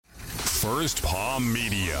First Paw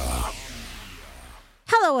Media.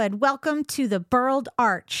 Hello and welcome to the Burled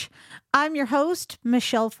Arch. I'm your host,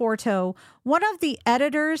 Michelle Forto, one of the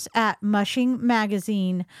editors at Mushing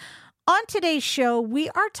Magazine. On today's show, we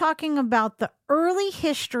are talking about the early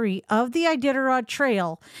history of the Iditarod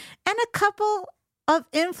Trail and a couple of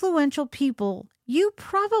influential people you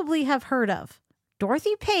probably have heard of,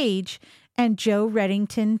 Dorothy Page and Joe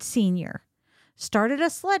Redington Sr. started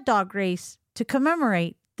a sled dog race to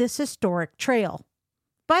commemorate this historic trail.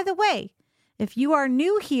 By the way, if you are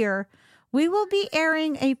new here, we will be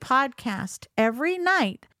airing a podcast every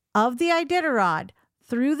night of the Iditarod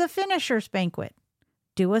through the Finishers Banquet.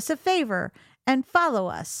 Do us a favor and follow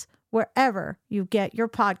us wherever you get your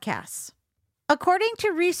podcasts. According to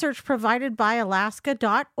research provided by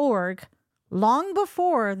Alaska.org, long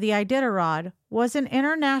before the Iditarod was an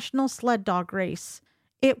international sled dog race,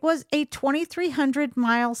 it was a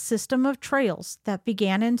 2,300-mile system of trails that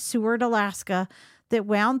began in Seward, Alaska, that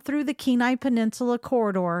wound through the Kenai Peninsula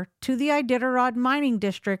corridor to the Iditarod Mining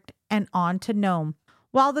District and on to Nome.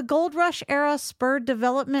 While the Gold Rush era spurred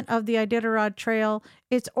development of the Iditarod Trail,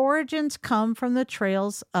 its origins come from the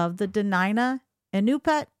trails of the Dena'ina,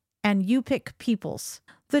 Inupiat, and Yupik peoples.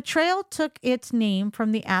 The trail took its name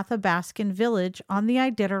from the Athabascan village on the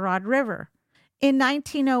Iditarod River. In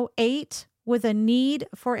 1908, with a need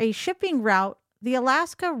for a shipping route, the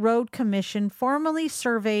Alaska Road Commission formally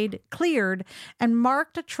surveyed, cleared, and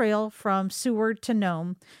marked a trail from Seward to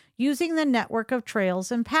Nome, using the network of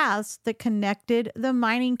trails and paths that connected the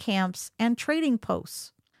mining camps and trading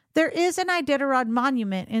posts. There is an Iditarod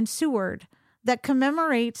monument in Seward that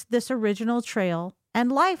commemorates this original trail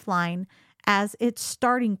and lifeline as its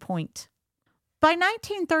starting point. By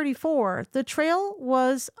 1934, the trail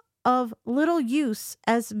was of little use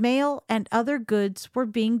as mail and other goods were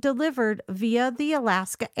being delivered via the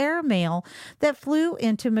Alaska Air Mail that flew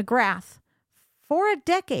into McGrath for a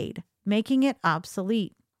decade, making it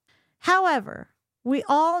obsolete. However, we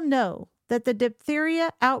all know that the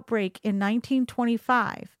diphtheria outbreak in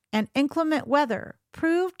 1925 and inclement weather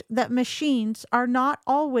proved that machines are not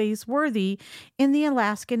always worthy in the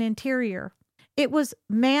Alaskan interior. It was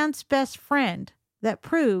man's best friend that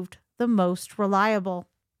proved the most reliable.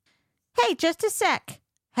 Hey, just a sec.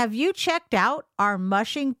 Have you checked out our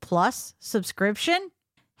Mushing Plus subscription?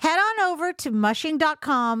 Head on over to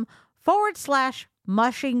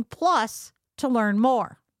mushing.com/Mushing Plus to learn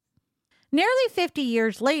more. Nearly 50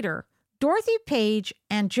 years later, Dorothy Page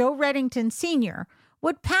and Joe Redington Sr.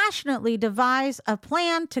 would passionately devise a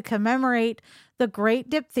plan to commemorate the Great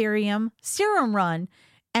Diphtherium Serum Run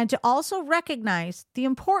and to also recognize the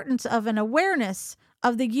importance of an awareness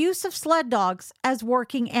of the use of sled dogs as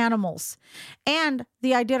working animals and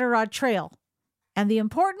the Iditarod Trail, and the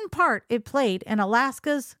important part it played in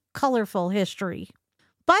Alaska's colorful history.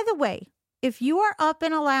 By the way, if you are up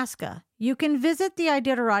in Alaska, you can visit the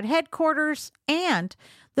Iditarod headquarters and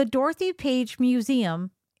the Dorothy Page Museum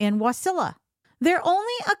in Wasilla. They're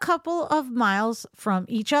only a couple of miles from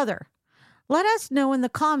each other. Let us know in the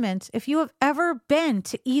comments if you have ever been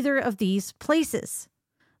to either of these places.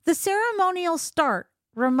 The ceremonial start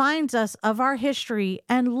reminds us of our history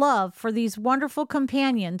and love for these wonderful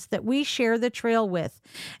companions that we share the trail with.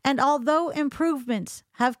 And although improvements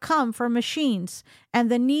have come for machines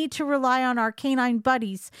and the need to rely on our canine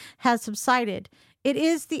buddies has subsided, it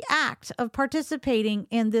is the act of participating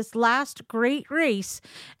in this last great race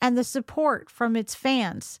and the support from its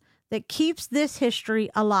fans that keeps this history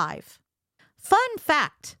alive. Fun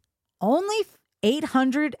fact, only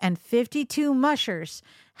 852 mushers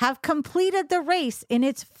have completed the race in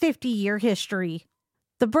its 50-year history.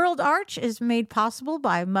 The Burled Arch is made possible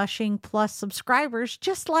by Mushing Plus subscribers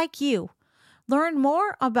just like you. Learn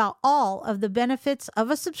more about all of the benefits of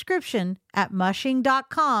a subscription at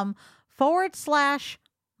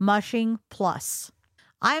mushing.com/Mushing Plus.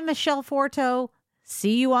 I'm Michelle Forto.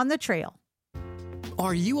 See you on the trail.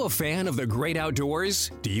 Are you a fan of the great outdoors?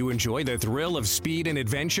 Do you enjoy the thrill of speed and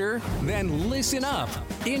adventure? Then listen up.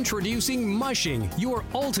 Introducing Mushing, your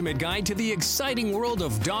ultimate guide to the exciting world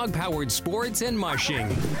of dog-powered sports and mushing.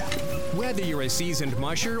 Whether you're a seasoned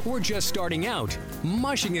musher or just starting out,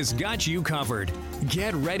 Mushing has got you covered.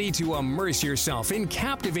 Get ready to immerse yourself in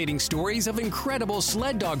captivating stories of incredible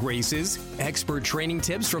sled dog races, expert training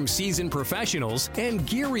tips from seasoned professionals, and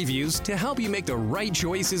gear reviews to help you make the right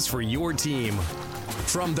choices for your team.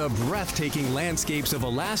 From the breathtaking landscapes of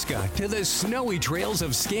Alaska to the snowy trails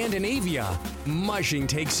of Scandinavia, Mushing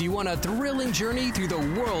takes you on a thrilling journey through the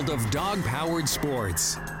world of dog-powered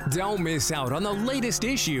sports. Don't miss out on the latest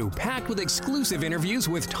issue, packed with exclusive interviews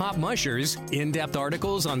with top mushers, in-depth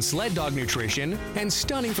articles on sled dog nutrition, and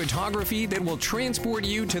stunning photography that will transport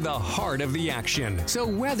you to the heart of the action. So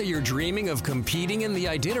whether you're dreaming of competing in the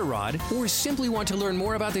Iditarod or simply want to learn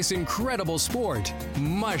more about this incredible sport,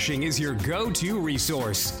 mushing is your go-to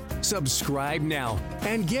resource. Subscribe now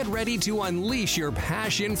and get ready to unleash your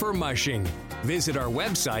passion for mushing. Visit our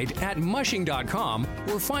website at mushing.com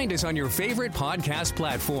or find us on your favorite podcast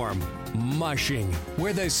platform. Mushing,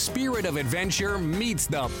 where the spirit of adventure meets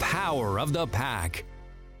the power of the pack.